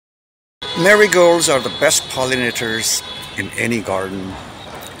Marigolds are the best pollinators in any garden.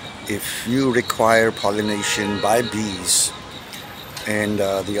 If you require pollination by bees and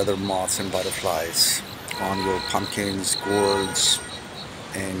the other moths and butterflies on your pumpkins, gourds,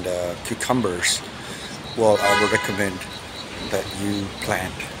 and cucumbers, well, I would recommend that you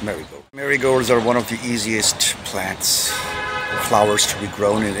plant marigold. Marigolds are one of the easiest flowers to be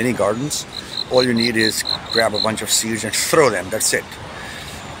grown in any gardens. All you need is grab a bunch of seeds and throw them, that's it.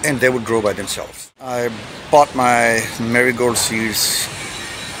 And they would grow by themselves. I bought my marigold seeds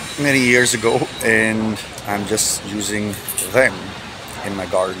many years ago and I'm just using them in my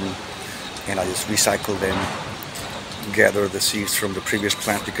garden, and I just recycle them, gather the seeds from the previous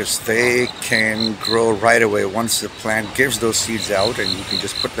plant because they can grow right away once the plant gives those seeds out, and you can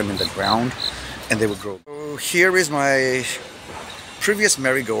just put them in the ground and they will grow. So here is my previous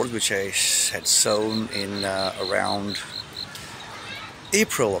marigolds which I had sown in around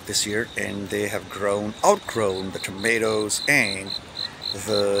April of this year, and they have outgrown the tomatoes and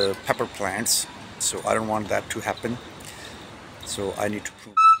the pepper plants, so I don't want that to happen, so I need to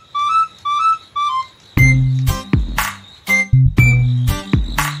prune.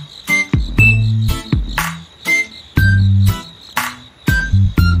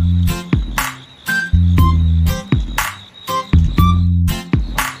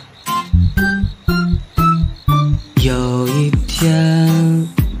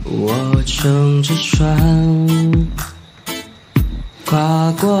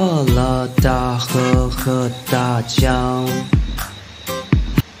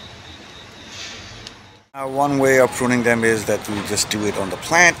 One way of pruning them is that we just do it on the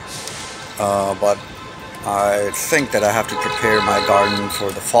plant, but I think that I have to prepare my garden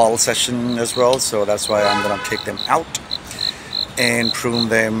for the fall session as well, so that's why I'm going to take them out and prune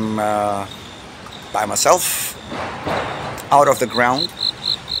them by myself out of the ground.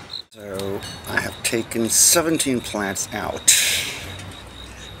 So I have taken 17 plants out.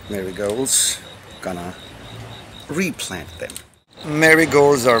 Marigolds, gonna replant them.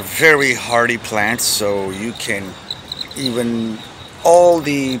 Marigolds are very hardy plants, so you can even all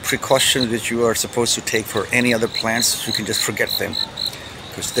the precautions that you are supposed to take for any other plants, you can just forget them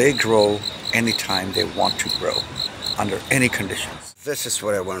because they grow anytime they want to grow under any conditions. This is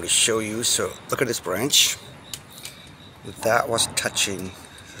what I wanted to show you. So look at this branch that was touching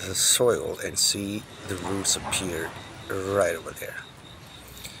the soil, and see the roots appeared right over there.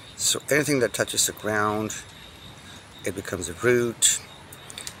 So anything that touches the ground, it becomes a root.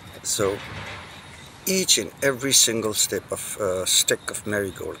 So each and every single stick of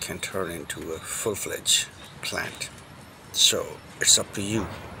marigold can turn into a full-fledged plant. So it's up to you.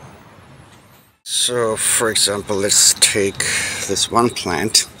 So for example, let's take this one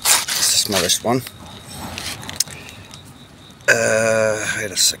plant. This is the smallest one. Wait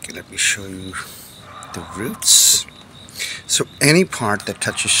a second, let me show you the roots. So any part that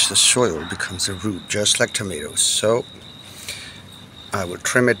touches the soil becomes a root, just like tomatoes. So I will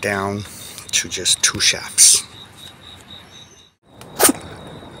trim it down to just 2 shafts.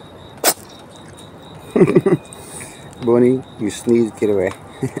 Bonnie, you sneeze, get away.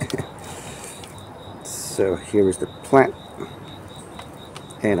 So here is the plant,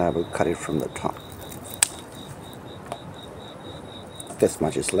 and I will cut it from the top. This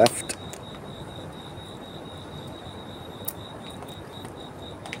much is left.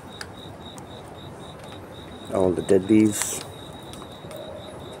 All the dead leaves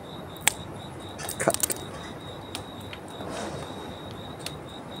cut,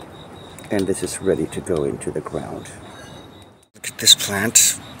 and this is ready to go into the ground. Look at this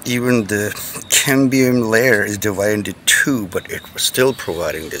plant. Even the cambium layer is divided into 2, but it was still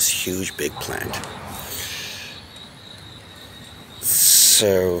providing this huge big plant.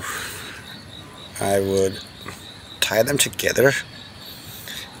 So I would tie them together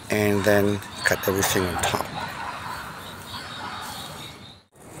and then cut everything on top.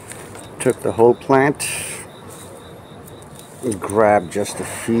 Took the whole plant, grabbed just a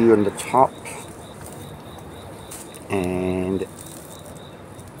few on the top, and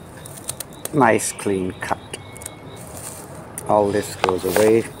nice clean cut. All this goes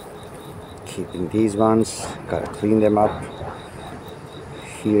away, keeping these ones. Gotta clean them up.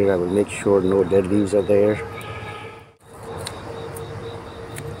 Here I will make sure no dead leaves are there.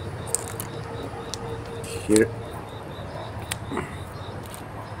 Here.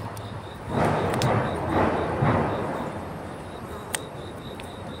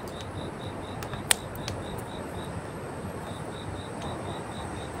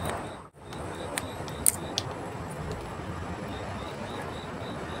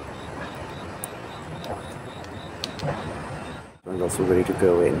 And also ready to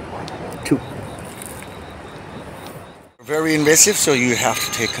go in too. Very invasive, so you have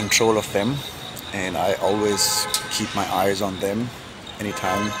to take control of them, and I always keep my eyes on them.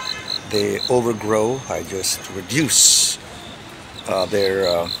 Anytime they overgrow, I just reduce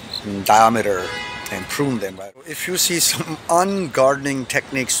their diameter and prune them. If you see some ungardening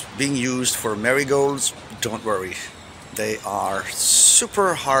techniques being used for marigolds, don't worry. They are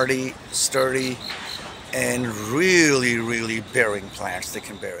super hardy, sturdy, and really bearing plants. They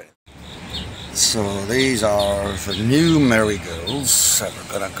can bear it. So these are the new marigolds that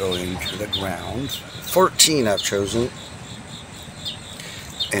are gonna go into the ground. 14 I've chosen,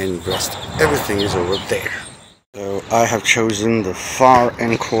 and rest everything is over there. So I have chosen the far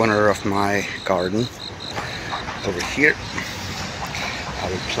end corner of my garden over here. I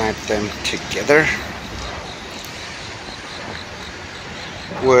will plant them together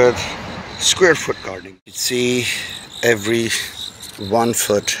with square foot gardening. You can see every 1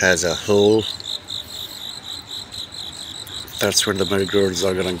 foot has a hole. That's where the marigolds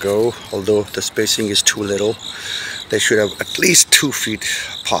are gonna go. Although the spacing is too little, they should have at least 2 feet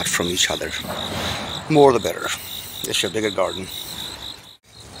apart from each other. More the better. They should have a bigger garden.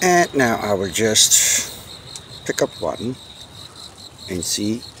 And now I will just pick up one and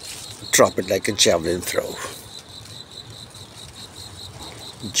see, drop it like a javelin throw.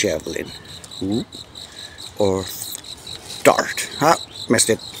 Javelin. Ooh. Or dart. Ah, missed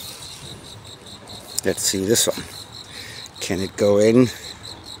it. Let's see this one. Can it go in?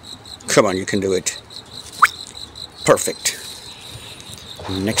 Come on, you can do it. Perfect.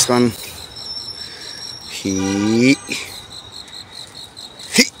 Next one. He.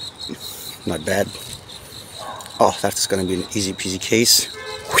 Not bad. Oh, that's gonna be an easy peasy case.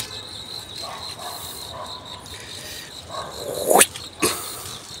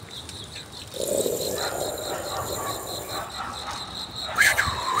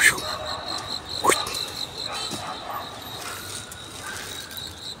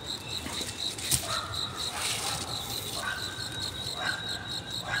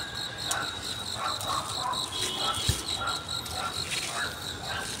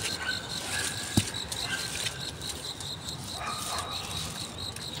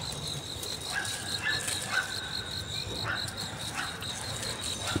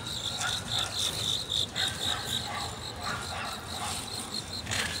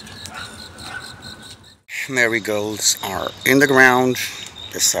 Marigolds are in the ground.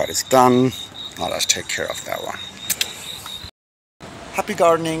 This side is done. Now let's take care of that one. Happy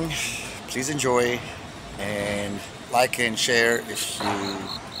gardening. Please enjoy and like and share if you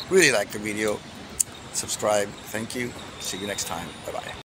really like the video. Subscribe. Thank you. See you next time. Bye bye.